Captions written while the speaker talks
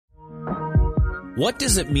What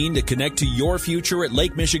does it mean to connect to your future at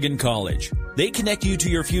Lake Michigan College? They connect you to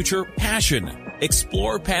your future passion.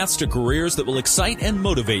 Explore paths to careers that will excite and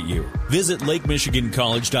motivate you. Visit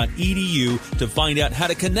lakemichigancollege.edu to find out how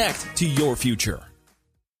to connect to your future.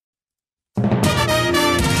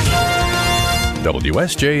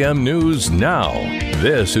 WSJM News Now.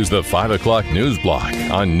 This is the 5 o'clock news block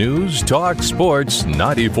on News Talk Sports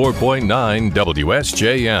 94.9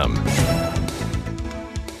 WSJM.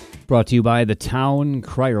 Brought to you by the Town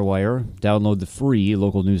Crier Wire. Download the free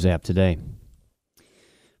local news app today.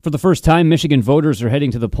 For the first time, Michigan voters are heading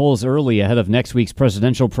to the polls early ahead of next week's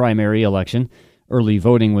presidential primary election. Early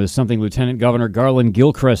voting was something Lieutenant Governor Garland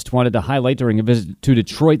Gilchrist wanted to highlight during a visit to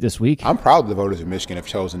Detroit this week. I'm proud the voters of Michigan have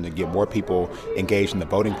chosen to get more people engaged in the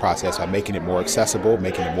voting process by making it more accessible,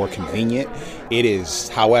 making it more convenient. It is,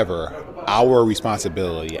 however, our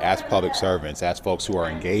responsibility as public servants, as folks who are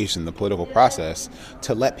engaged in the political process,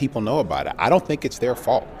 to let people know about it. I don't think it's their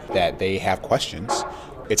fault that they have questions.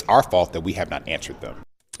 It's our fault that we have not answered them.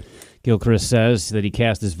 Gilchrist says that he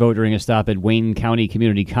cast his vote during a stop at Wayne County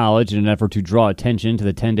Community College in an effort to draw attention to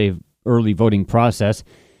the 10-day early voting process.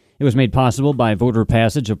 It was made possible by voter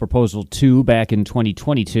passage of Proposal 2 back in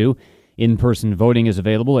 2022. In-person voting is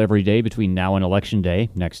available every day between now and Election Day,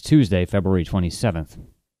 next Tuesday, February 27th.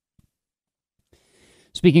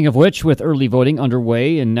 Speaking of which, with early voting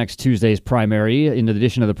underway in next Tuesday's primary, in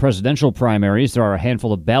addition to the presidential primaries, there are a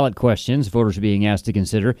handful of ballot questions voters are being asked to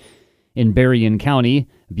consider. In Berrien County,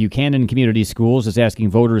 Buchanan Community Schools is asking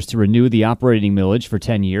voters to renew the operating millage for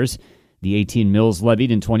 10 years. The 18 mills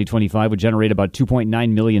levied in 2025 would generate about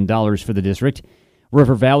 $2.9 million for the district.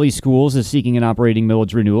 River Valley Schools is seeking an operating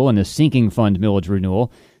millage renewal and a sinking fund millage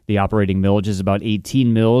renewal. The operating millage is about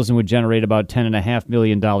 18 mills and would generate about $10.5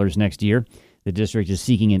 million next year. The district is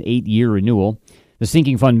seeking an 8-year renewal. The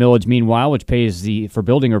sinking fund millage, meanwhile, which pays for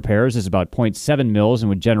building repairs, is about 0.7 mils and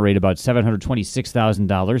would generate about $726,000 in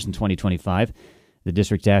 2025. The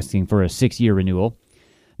district's asking for a 6-year renewal.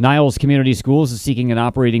 Niles Community Schools is seeking an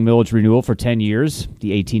operating millage renewal for 10 years.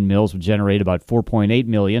 The 18 mills would generate about $4.8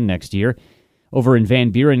 million next year. Over in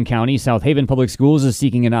Van Buren County, South Haven Public Schools is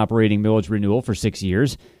seeking an operating millage renewal for 6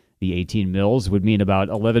 years. The 18 mills would mean about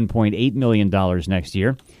 $11.8 million next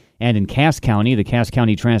year. And in Cass County, the Cass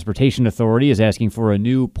County Transportation Authority is asking for a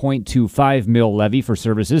new 0.25 mil levy for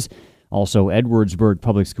services. Also, Edwardsburg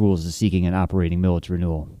Public Schools is seeking an operating millage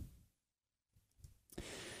renewal.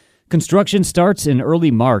 Construction starts in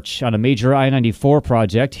early March on a major I-94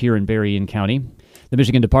 project here in Berrien County. The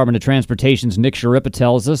Michigan Department of Transportation's Nick Sharippa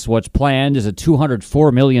tells us what's planned is a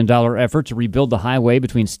 $204 million effort to rebuild the highway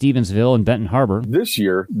between Stevensville and Benton Harbor. This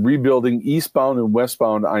year, rebuilding eastbound and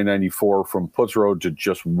westbound I-94 from Putz Road to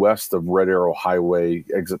just west of Red Arrow Highway,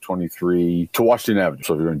 exit 23, to Washington Avenue.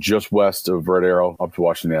 So if you're going just west of Red Arrow up to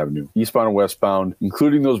Washington Avenue, eastbound and westbound,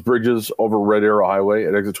 including those bridges over Red Arrow Highway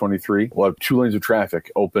at exit 23, we'll have 2 lanes of traffic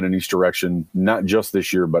open in each direction, not just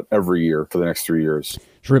this year, but every year for the next 3 years.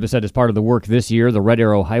 Sharippa said as part of the work this year, the Red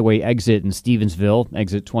Arrow Highway exit in Stevensville,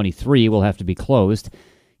 exit 23, will have to be closed.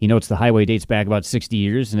 He notes the highway dates back about 60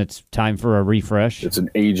 years, and it's time for a refresh. It's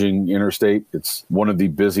an aging interstate. It's one of the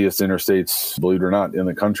busiest interstates, believe it or not, in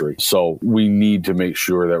the country. So we need to make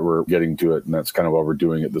sure that we're getting to it, and that's kind of why we're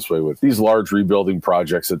doing it this way with these large rebuilding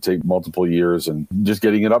projects that take multiple years and just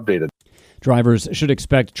getting it updated. Drivers should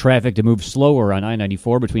expect traffic to move slower on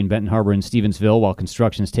I-94 between Benton Harbor and Stevensville while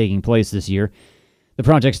construction is taking place this year. The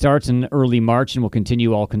project starts in early March and will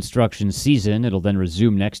continue all construction season. It'll then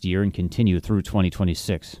resume next year and continue through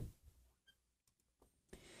 2026.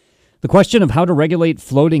 The question of how to regulate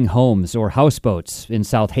floating homes or houseboats in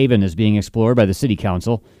South Haven is being explored by the City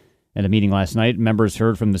Council. At a meeting last night, members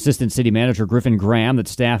heard from Assistant City Manager Griffin Graham that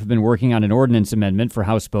staff have been working on an ordinance amendment for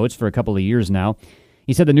houseboats for a couple of years now.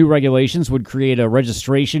 He said the new regulations would create a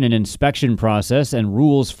registration and inspection process and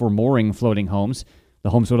rules for mooring floating homes. The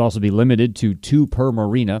homes would also be limited to 2 per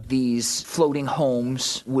marina. These floating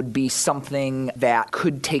homes would be something that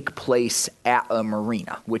could take place at a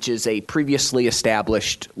marina, which is a previously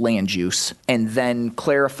established land use, and then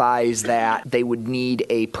clarifies that they would need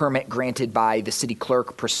a permit granted by the city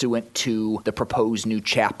clerk pursuant to the proposed new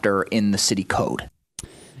chapter in the city code.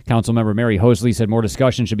 Councilmember Mary Hosley said more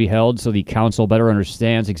discussion should be held so the council better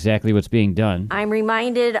understands exactly what's being done. I'm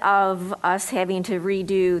reminded of us having to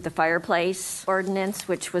redo the fireplace ordinance,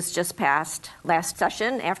 which was just passed last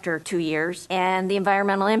session after 2 years, and the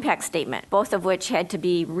environmental impact statement, both of which had to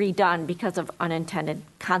be redone because of unintended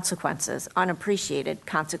consequences, unappreciated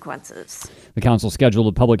consequences. The council scheduled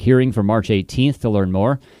a public hearing for March 18th to learn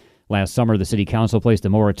more. Last summer, the city council placed a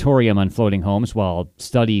moratorium on floating homes while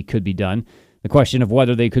study could be done. The question of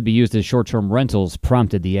whether they could be used as short-term rentals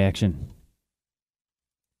prompted the action.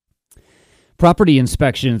 Property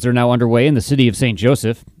inspections are now underway in the city of St.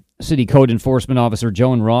 Joseph. City Code Enforcement Officer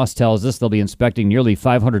Joan Ross tells us they'll be inspecting nearly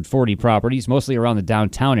 540 properties, mostly around the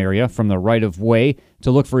downtown area, from the right-of-way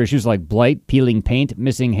to look for issues like blight, peeling paint,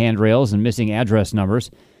 missing handrails, and missing address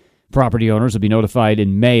numbers. Property owners will be notified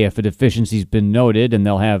in May if a deficiency's been noted, and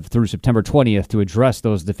they'll have through September 20th to address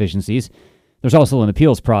those deficiencies. There's also an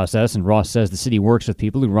appeals process, and Ross says the city works with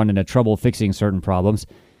people who run into trouble fixing certain problems.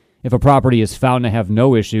 If a property is found to have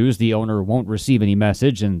no issues, the owner won't receive any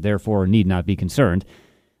message and therefore need not be concerned.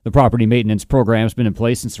 The property maintenance program has been in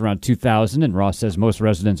place since around 2000, and Ross says most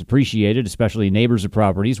residents appreciate it, especially neighbors of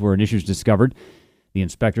properties where an issue is discovered. The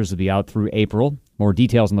inspectors will be out through April. More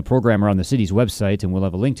details on the program are on the city's website, and we'll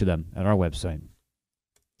have a link to them at our website.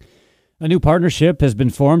 A new partnership has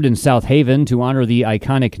been formed in South Haven to honor the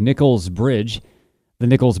iconic Nichols Bridge. The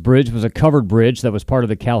Nichols Bridge was a covered bridge that was part of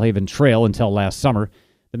the Calhaven Trail until last summer.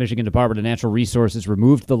 The Michigan Department of Natural Resources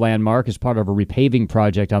removed the landmark as part of a repaving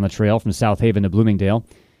project on the trail from South Haven to Bloomingdale.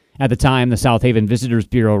 At the time, the South Haven Visitors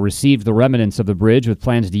Bureau received the remnants of the bridge with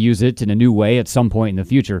plans to use it in a new way at some point in the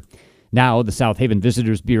future. Now, the South Haven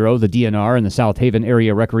Visitors Bureau, the DNR, and the South Haven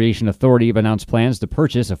Area Recreation Authority have announced plans to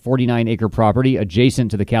purchase a 49-acre property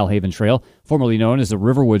adjacent to the Calhaven Trail, formerly known as the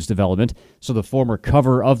Riverwoods development, so the former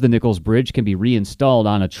cover of the Nichols Bridge can be reinstalled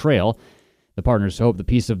on a trail. The partners hope the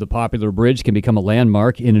piece of the popular bridge can become a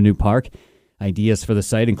landmark in a new park. Ideas for the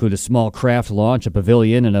site include a small craft launch, a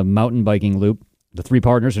pavilion, and a mountain biking loop. The three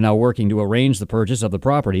partners are now working to arrange the purchase of the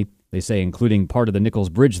property. They say including part of the Nichols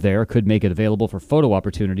Bridge there could make it available for photo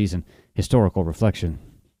opportunities and historical reflection.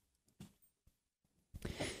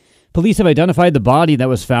 Police have identified the body that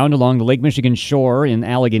was found along the Lake Michigan shore in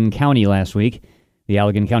Allegan County last week. The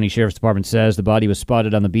Allegan County Sheriff's Department says the body was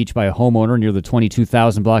spotted on the beach by a homeowner near the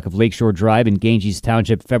 22,000 block of Lakeshore Drive in Ganges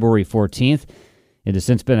Township February 14th. It has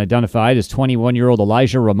since been identified as 21-year-old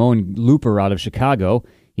Elijah Ramon Looper out of Chicago.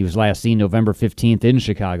 He was last seen November 15th in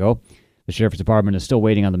Chicago. The Sheriff's Department is still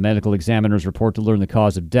waiting on the medical examiner's report to learn the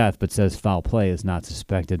cause of death, but says foul play is not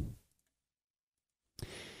suspected.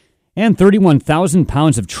 And 31,000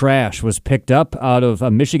 pounds of trash was picked up out of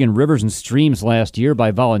Michigan rivers and streams last year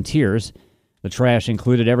by volunteers. The trash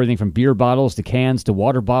included everything from beer bottles to cans to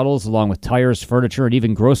water bottles, along with tires, furniture, and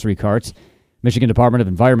even grocery carts. Michigan Department of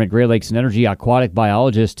Environment, Great Lakes and Energy aquatic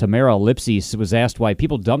biologist Tamara Lipsy was asked why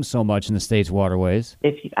people dump so much in the state's waterways.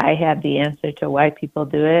 If I had the answer to why people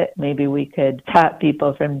do it, maybe we could stop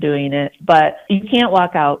people from doing it. But you can't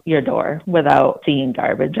walk out your door without seeing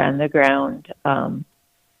garbage on the ground. Some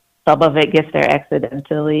of it gets there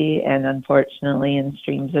accidentally, and unfortunately in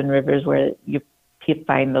streams and rivers where you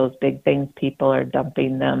find those big things, people are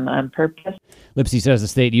dumping them on purpose. Lipsy says the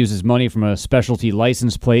state uses money from a specialty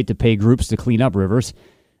license plate to pay groups to clean up rivers.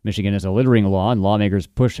 Michigan has a littering law, and lawmakers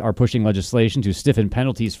are pushing legislation to stiffen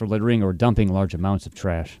penalties for littering or dumping large amounts of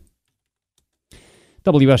trash.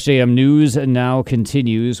 WSJM News now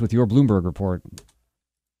continues with your Bloomberg report.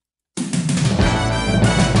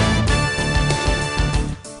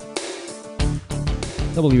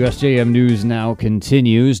 WSJM News now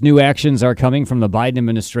continues. New actions are coming from the Biden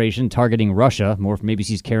administration targeting Russia. More from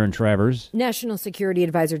ABC's Karen Travers. National Security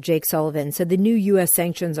Advisor Jake Sullivan said the new U.S.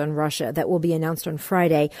 sanctions on Russia that will be announced on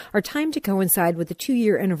Friday are timed to coincide with the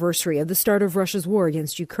 2-year anniversary of the start of Russia's war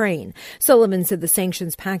against Ukraine. Sullivan said the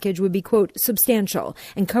sanctions package would be, quote, substantial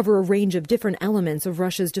and cover a range of different elements of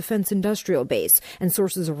Russia's defense industrial base and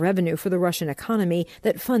sources of revenue for the Russian economy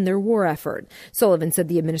that fund their war effort. Sullivan said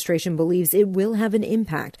the administration believes it will have an impact,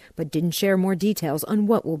 but didn't share more details on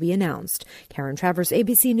what will be announced. Karen Travers,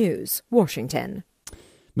 ABC News, Washington.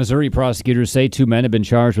 Missouri prosecutors say 2 men have been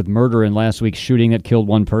charged with murder in last week's shooting that killed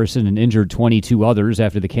 1 person and injured 22 others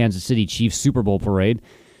after the Kansas City Chiefs Super Bowl parade.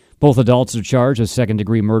 Both adults are charged with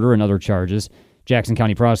second-degree murder and other charges. Jackson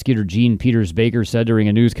County prosecutor Gene Peters Baker said during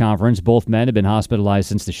a news conference both men have been hospitalized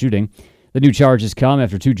since the shooting. The new charges come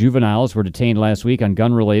after 2 juveniles were detained last week on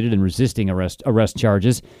gun-related and resisting arrest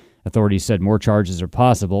charges. Authorities said more charges are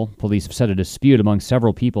possible. Police have said a dispute among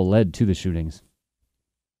several people led to the shootings.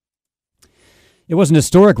 It was an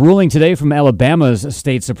historic ruling today from Alabama's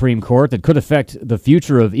state Supreme Court that could affect the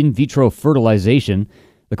future of in vitro fertilization.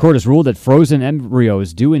 The court has ruled that frozen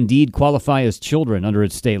embryos do indeed qualify as children under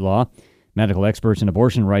its state law. Medical experts and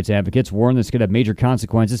abortion rights advocates warn this could have major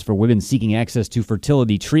consequences for women seeking access to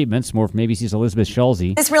fertility treatments. More from ABC's Elizabeth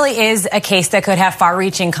Schulze. This really is a case that could have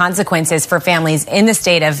far-reaching consequences for families in the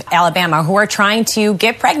state of Alabama who are trying to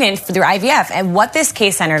get pregnant through IVF. And what this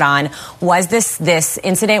case centered on was this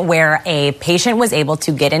incident where a patient was able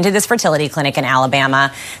to get into this fertility clinic in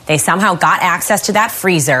Alabama. They somehow got access to that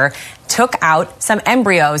freezer, took out some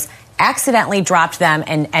embryos, accidentally dropped them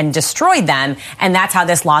and destroyed them. And that's how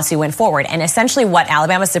this lawsuit went forward. And essentially what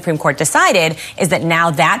Alabama Supreme Court decided is that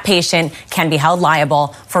now that patient can be held liable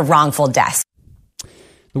for wrongful death.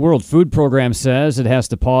 The World Food Program says it has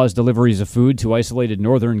to pause deliveries of food to isolated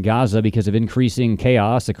northern Gaza because of increasing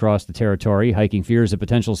chaos across the territory, hiking fears of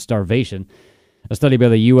potential starvation. A study by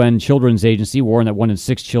the UN Children's Agency warned that 1 in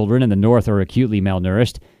 6 children in the north are acutely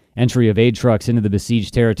malnourished. Entry of aid trucks into the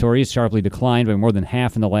besieged territories sharply declined by more than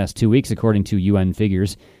half in the last 2 weeks, according to UN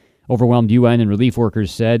figures. Overwhelmed UN and relief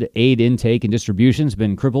workers said aid intake and distribution has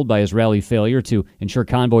been crippled by Israeli failure to ensure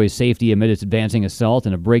convoys' safety amid its advancing assault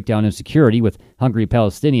and a breakdown in security, with hungry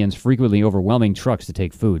Palestinians frequently overwhelming trucks to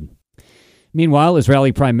take food. Meanwhile,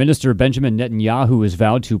 Israeli Prime Minister Benjamin Netanyahu has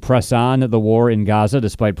vowed to press on the war in Gaza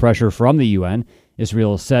despite pressure from the UN.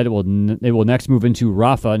 Israel said it will next move into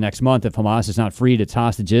Rafah next month if Hamas is not freed its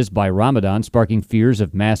hostages by Ramadan, sparking fears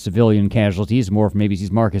of mass civilian casualties. More from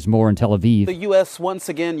ABC's Marcus Moore in Tel Aviv. The U.S. once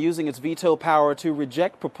again using its veto power to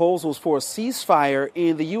reject proposals for a ceasefire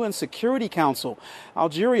in the UN Security Council.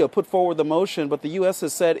 Algeria put forward the motion, but the U.S.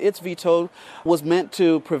 has said its veto was meant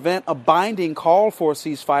to prevent a binding call for a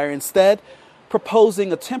ceasefire, instead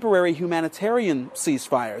proposing a temporary humanitarian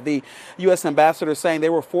ceasefire. The U.S. ambassador saying they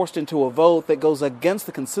were forced into a vote that goes against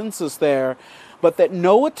the consensus there, but that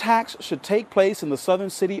no attacks should take place in the southern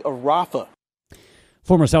city of Rafah.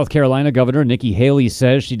 Former South Carolina Governor Nikki Haley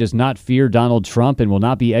says she does not fear Donald Trump and will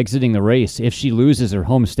not be exiting the race if she loses her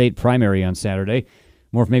home state primary on Saturday.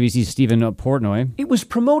 More from ABC's Stephen Portnoy. It was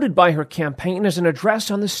promoted by her campaign as an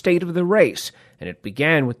address on the state of the race, and it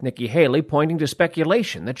began with Nikki Haley pointing to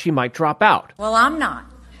speculation that she might drop out. Well, I'm not.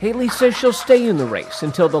 Haley says she'll stay in the race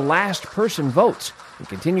until the last person votes and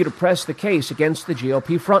continue to press the case against the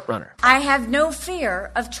GOP frontrunner. I have no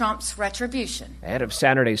fear of Trump's retribution. Ahead of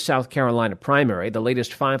Saturday's South Carolina primary, the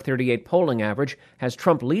latest 538 polling average has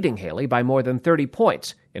Trump leading Haley by more than 30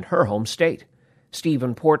 points in her home state.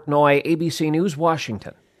 Stephen Portnoy, ABC News,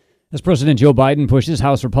 Washington. As President Joe Biden pushes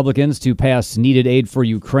House Republicans to pass needed aid for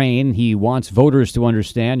Ukraine, he wants voters to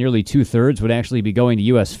understand nearly 2/3 would actually be going to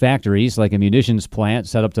U.S. factories, like a munitions plant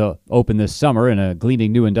set up to open this summer in a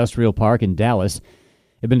gleaming new industrial park in Dallas.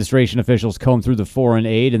 Administration officials combed through the foreign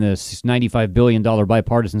aid in the $95 billion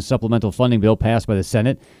bipartisan supplemental funding bill passed by the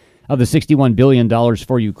Senate. Of the $61 billion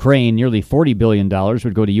for Ukraine, nearly $40 billion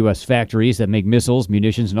would go to U.S. factories that make missiles,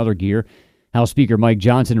 munitions, and other gear. House Speaker Mike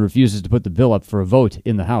Johnson refuses to put the bill up for a vote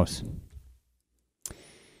in the House.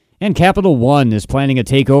 And Capital One is planning a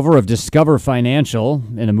takeover of Discover Financial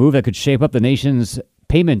in a move that could shape up the nation's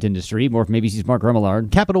payment industry. More from ABC's Mark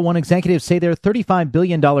Remillard. Capital One executives say their $35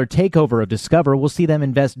 billion takeover of Discover will see them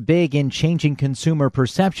invest big in changing consumer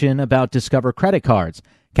perception about Discover credit cards.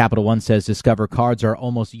 Capital One says Discover cards are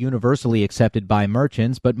almost universally accepted by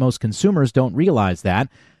merchants, but most consumers don't realize that.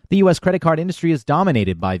 The U.S. credit card industry is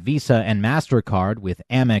dominated by Visa and MasterCard, with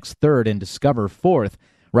Amex third and Discover fourth.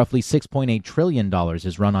 Roughly $6.8 trillion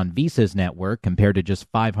is run on Visa's network compared to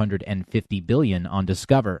just $550 billion on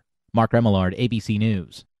Discover. Mark Remillard, ABC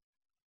News.